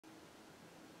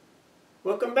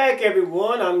Welcome back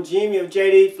everyone, I'm Jimmy of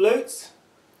jdflutes.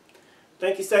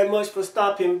 Thank you so much for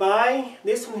stopping by.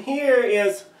 This one here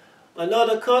is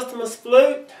another customer's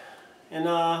flute, and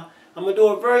I'm going to do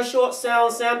a very short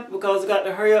sound sample because I got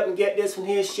to hurry up and get this one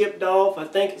here shipped off. I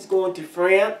think it's going to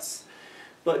France.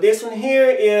 But this one here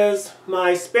is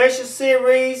my special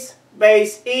series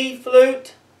bass E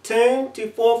flute tuned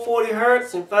to 440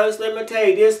 Hertz. And folks, let me tell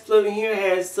you, this flute here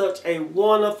has such a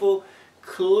wonderful,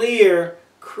 clear,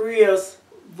 crisp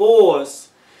voice.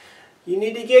 You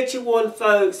need to get you one,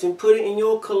 folks, and put it in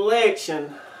your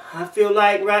collection. I feel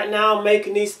like right now I'm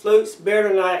making these flutes better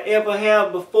than I ever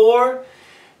have before,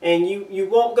 and you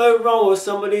won't go wrong with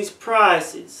some of these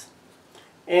prices.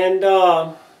 And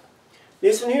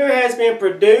this one here has been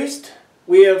produced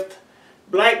with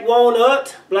black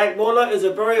walnut. Black walnut is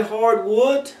a very hard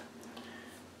wood.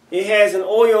 It has an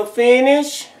oil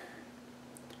finish.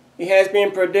 It has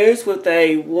been produced with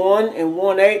a 1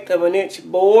 1/8 of an inch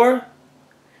bore.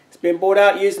 It's been bored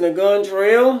out using a gun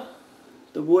drill.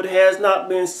 The wood has not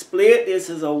been split. This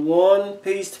is a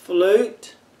one-piece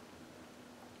flute.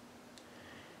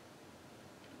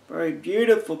 Very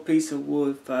beautiful piece of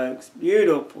wood, folks.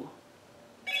 Beautiful.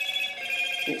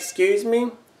 Excuse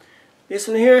me. This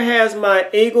one here has my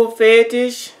eagle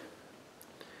fetish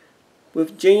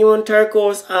with genuine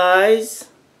turquoise eyes,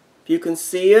 if you can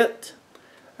see it.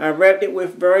 I wrapped it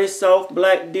with very soft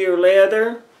black deer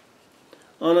leather.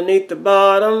 Underneath the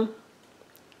bottom,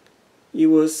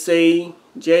 you will see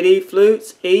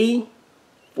jdflutes E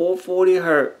 440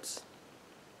 Hertz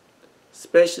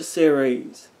special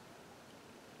series.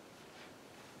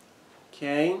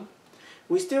 Okay,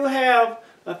 we still have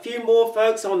a few more,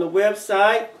 folks, on the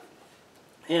website.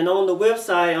 And on the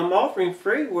website, I'm offering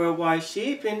free worldwide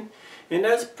shipping. And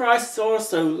those prices are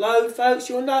so low, folks,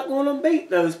 you're not going to beat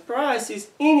those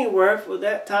prices anywhere for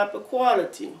that type of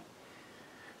quality.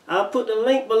 I'll put the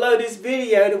link below this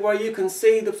video to where you can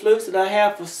see the flutes that I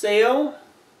have for sale.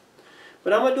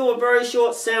 But I'm going to do a very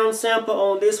short sound sample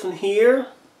on this one here.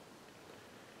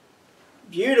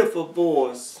 Beautiful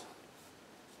voice.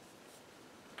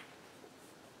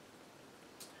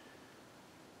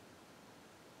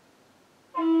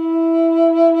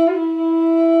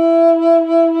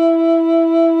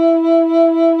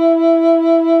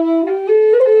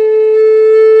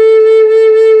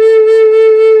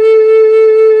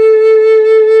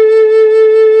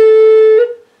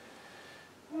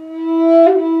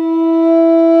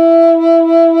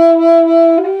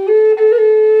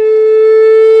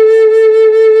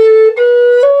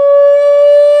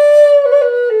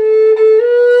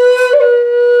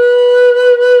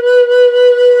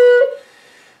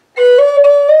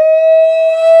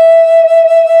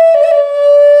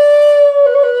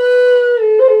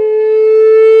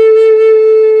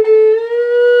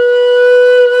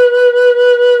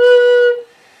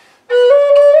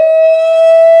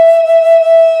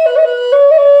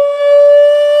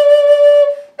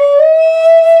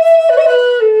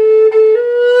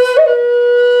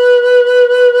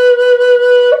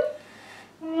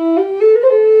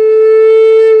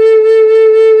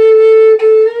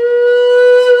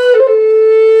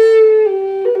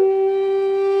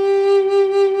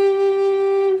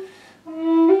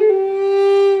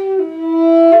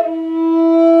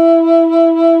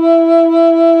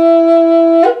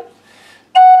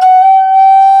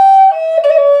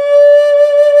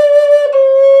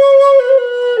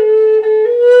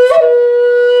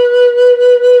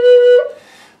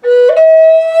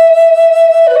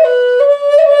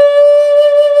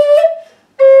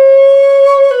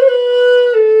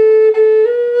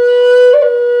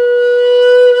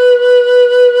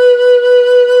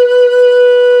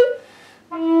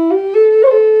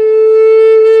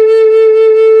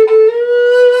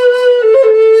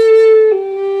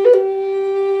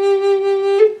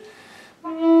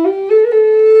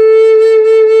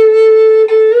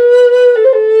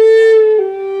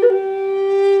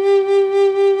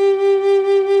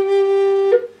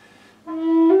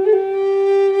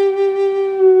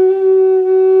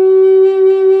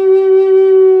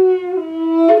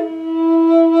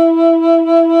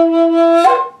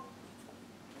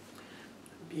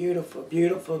 Beautiful,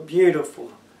 beautiful,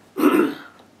 beautiful.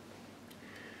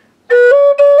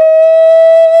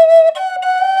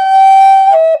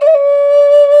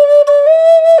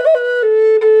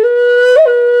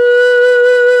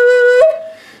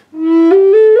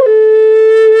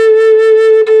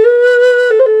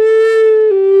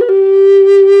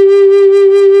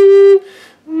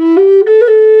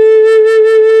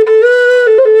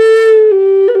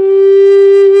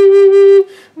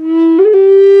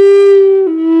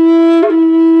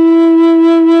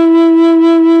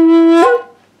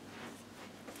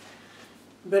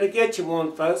 better get you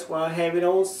one, folks, while I have it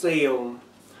on sale.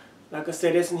 Like I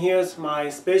said, this one here is my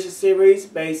special series,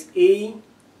 bass E,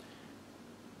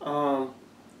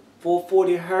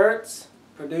 440 Hertz,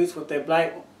 produced with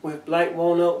black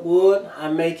walnut wood. I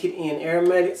make it in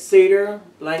aromatic cedar,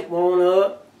 black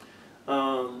walnut,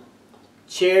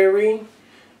 cherry,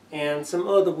 and some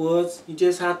other woods. You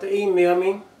just have to email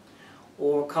me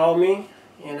or call me,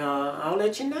 and I'll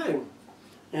let you know.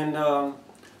 And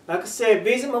like I said,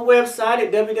 visit my website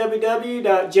at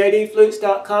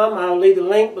www.jdflutes.com. I'll leave the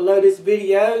link below this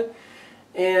video.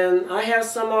 And I have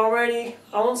some already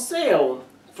on sale.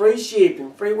 Free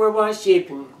shipping, free worldwide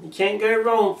shipping. You can't go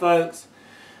wrong, folks.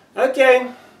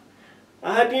 Okay,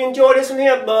 I hope you enjoyed this one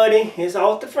here, buddy. It's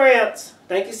off to France.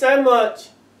 Thank you so much.